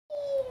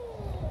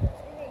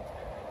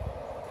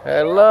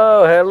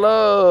Hello,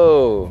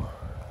 hello.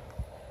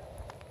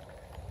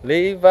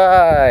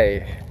 Levi,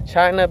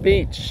 China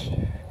Beach,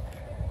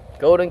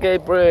 Golden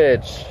Gate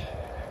Bridge.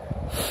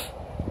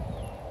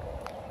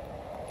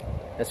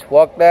 Let's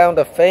walk down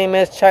the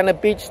famous China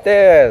Beach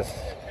stairs.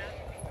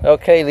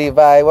 Okay,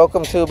 Levi,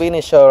 welcome to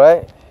Beanie Show,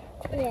 right?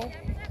 Yeah.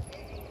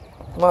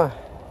 Come on.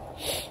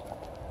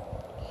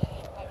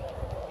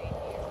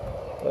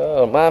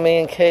 Oh, Mommy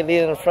and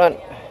Kaylee in front.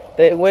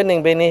 They're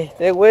winning, Beanie.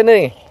 They're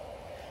winning.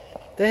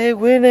 They're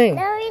winning.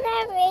 No, we're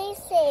not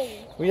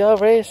racing. We are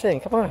racing.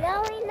 Come on.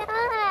 No, we're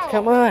not.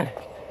 Come on.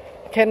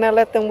 Cannot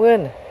let them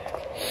win.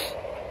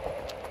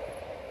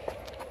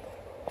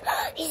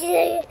 Can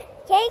you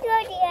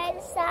go to the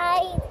other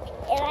side?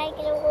 Am I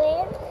going to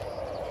win?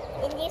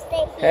 And you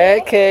stay here?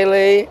 Hey,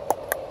 Kaylee.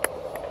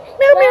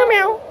 Meow, meow,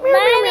 meow.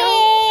 Mommy,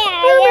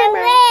 I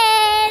win.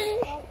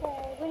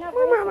 Okay, we're not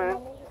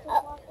racing.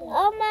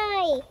 Oh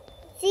my.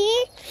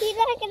 See? He's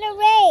not going to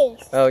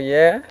race. Oh,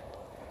 yeah?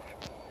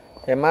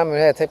 Hey, Mommy,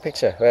 here, take a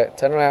picture. Right,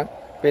 turn around.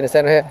 Beanie,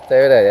 stand here.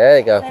 Stay right there. There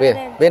you go.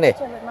 Beanie.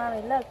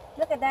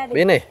 Look at Daddy.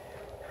 Beanie.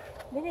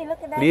 Beanie,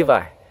 look at Daddy.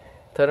 Levi.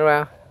 Turn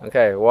around.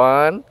 Okay,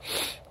 1,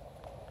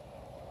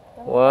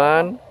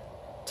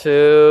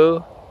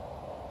 2,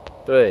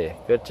 3.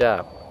 Good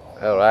job.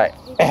 All right.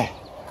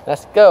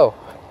 Let's go.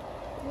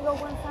 You go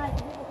one side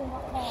so people can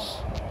walk down.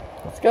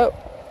 Let's go.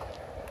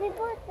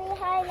 People's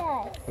behind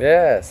us.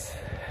 Yes.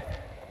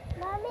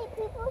 Mommy,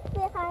 people's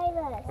behind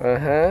us.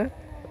 Uh-huh.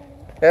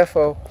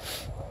 Careful.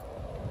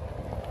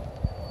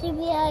 They're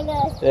behind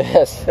us.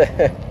 Yes.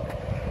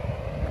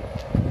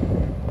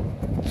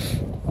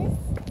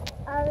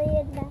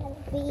 Oriental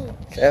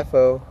Beach.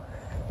 Careful.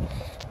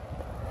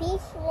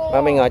 Beachland.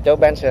 Mommy ngồi chỗ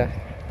bench kìa.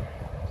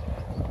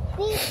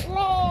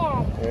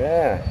 Beachland.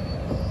 Yeah.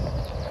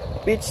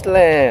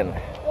 Beachland.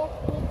 Yes,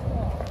 Beachland.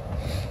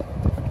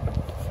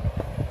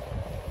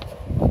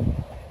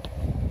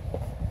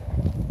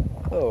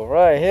 All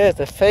right, here's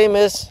the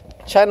famous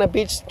China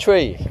Beach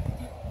tree.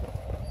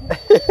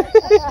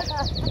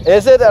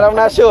 Is it? I'm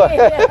not sure.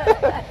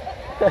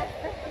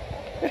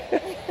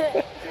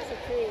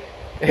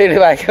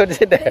 Anyway, go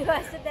sit there. Sit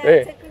down,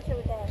 take a picture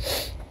with Dad.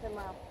 The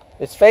mom.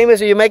 It's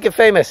famous, or you make it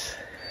famous.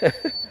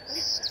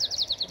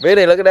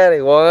 Really, look at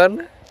that.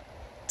 1,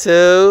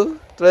 2,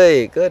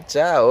 3. Good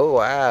job. Oh,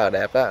 wow.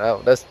 Đẹp đó.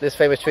 Oh, this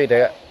famous tree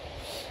there.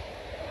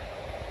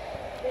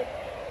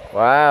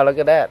 Wow, look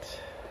at that.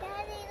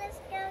 Daddy, let's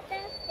go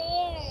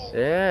downstairs.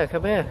 Yeah,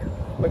 come here.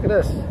 Look at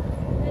this.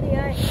 Daddy,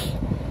 ơi.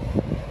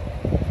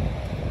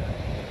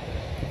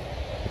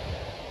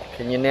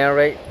 Can you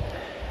narrate?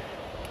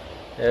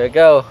 There we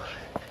go.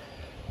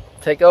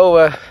 Take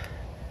over.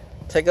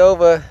 Take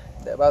over.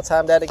 About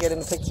time Daddy get in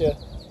the picture.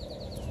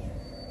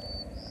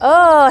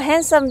 Oh,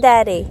 handsome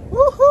Daddy.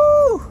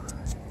 Woohoo!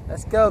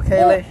 Let's go,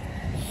 Kaylee.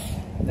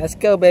 Let's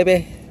go,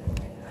 baby.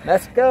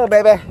 Let's go,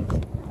 baby.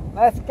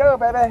 Let's go,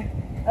 baby.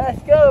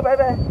 Let's go,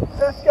 baby.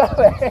 Let's go,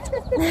 baby.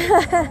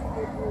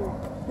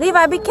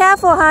 Levi, be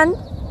careful, hon.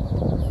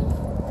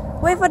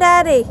 Wait for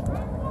Daddy.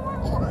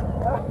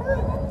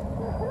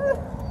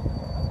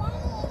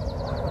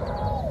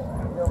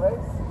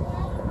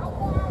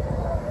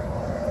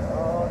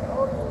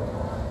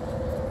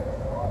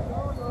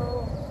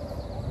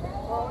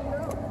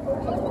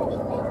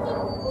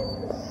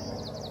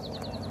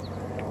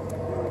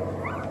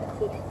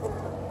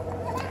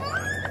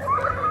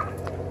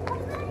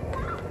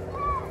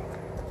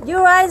 You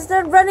guys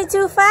are running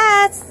too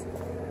fast.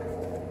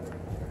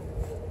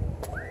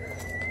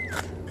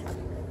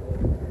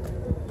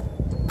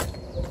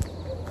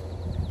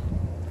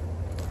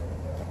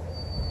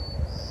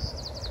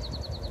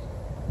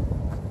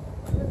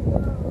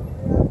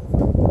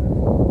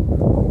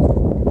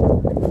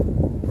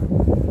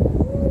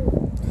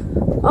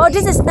 Oh,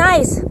 this is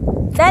nice.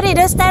 Daddy,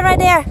 just stand right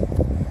there.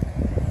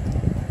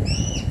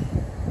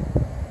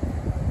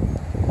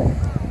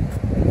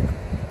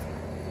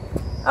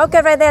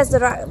 Okay, right there's the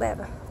rock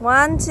there.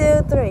 1,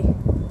 2, 3.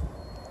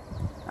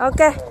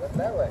 Okay.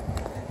 That way.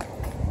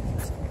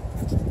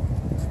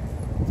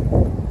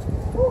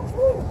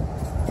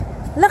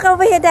 Look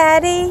over here,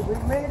 Daddy. We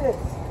made it.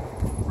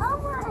 Oh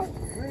my.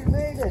 We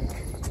made it.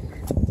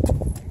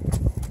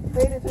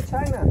 Made it to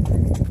China.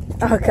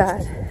 Oh,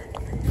 God.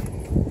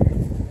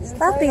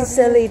 Stop being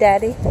silly,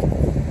 Daddy.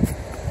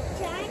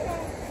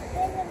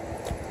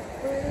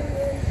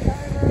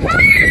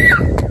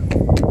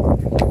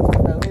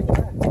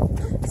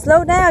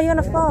 Slow down, you're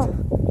gonna fall.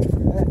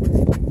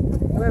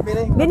 Come here,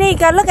 Billy. Vinny,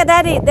 gotta look at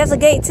Daddy. There's a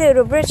gate too,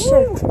 the bridge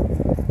too.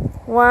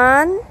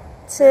 1,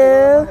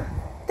 2,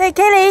 3,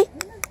 Kaylee.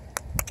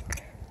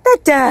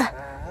 Da-da.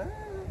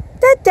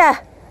 Da-da.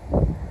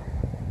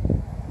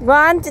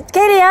 1, 2,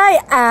 Kaylee ơi.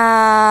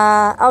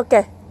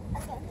 Okay.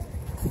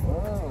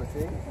 Oh,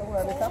 see? Không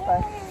ngờ đi sắp rồi.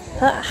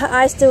 Her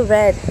eyes still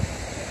red.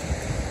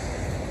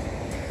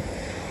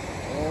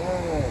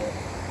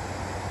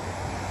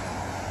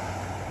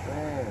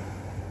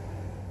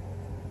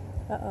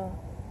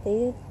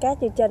 Tí cát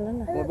vô chân nữa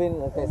nè.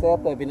 Okay, stay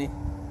up there, Vinny.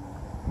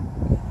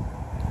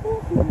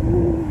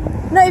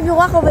 No, if you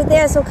walk over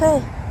there, it's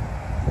okay.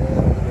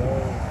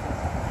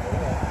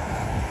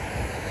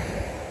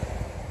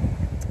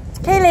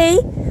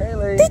 Kaylee.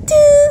 Kaylee.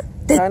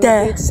 Doo-doo. China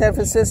Doo-doo. Beach, San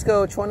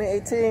Francisco,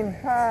 2018.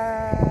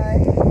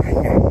 Hi.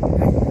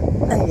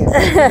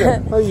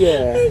 Oh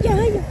yeah. Hey,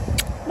 yeah.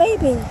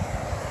 Baby.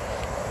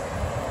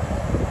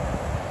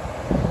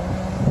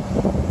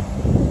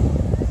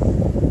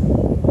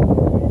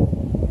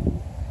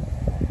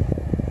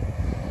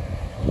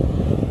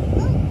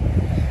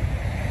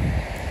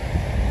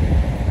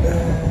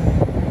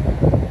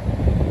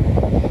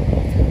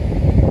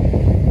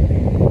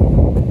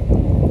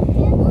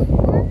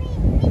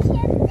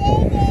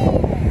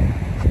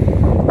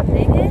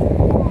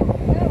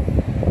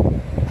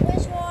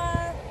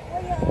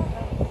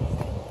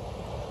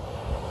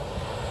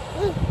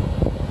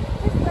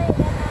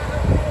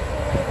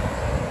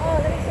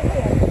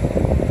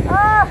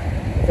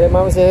 Okay,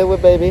 Mama's here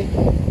with baby.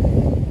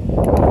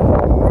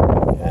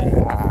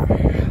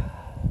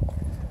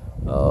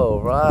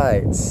 All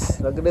right,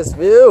 look at this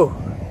view.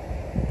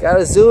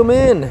 Gotta zoom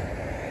in.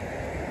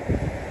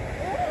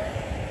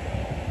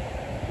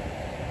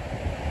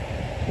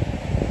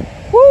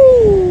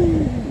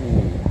 Woo!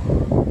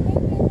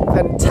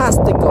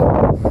 Fantastical.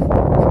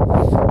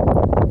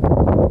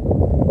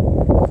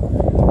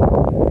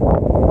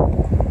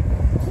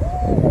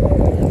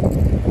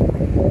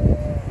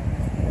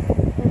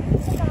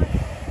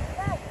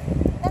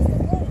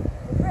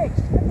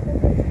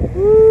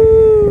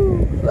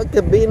 Look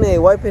at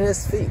Beanie wiping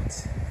his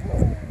feet.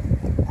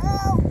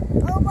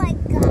 Oh my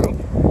God. You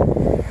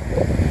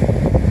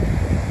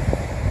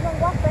want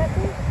to walk back,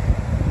 please?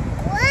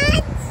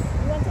 What?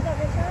 You want to take off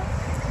your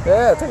socks?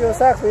 Yeah, take your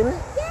socks, Beanie.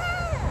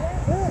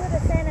 Yeah. We'll do the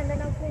sand and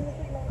then I'll clean your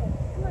feet later.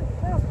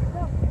 Come on,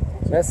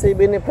 go. Let's see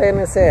Beanie playing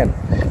in the sand.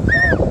 Sand.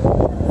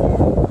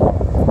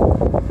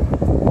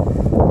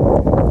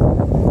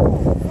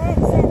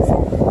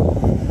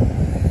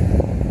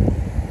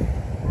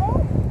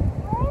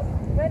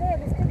 Right there,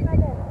 let's get right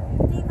there.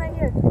 Deep right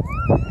here.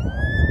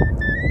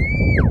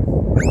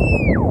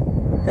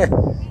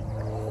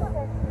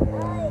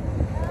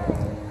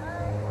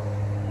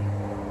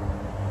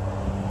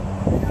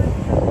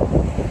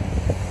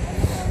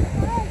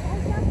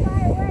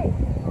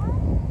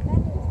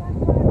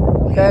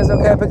 Okay, it's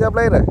okay, pick up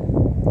later.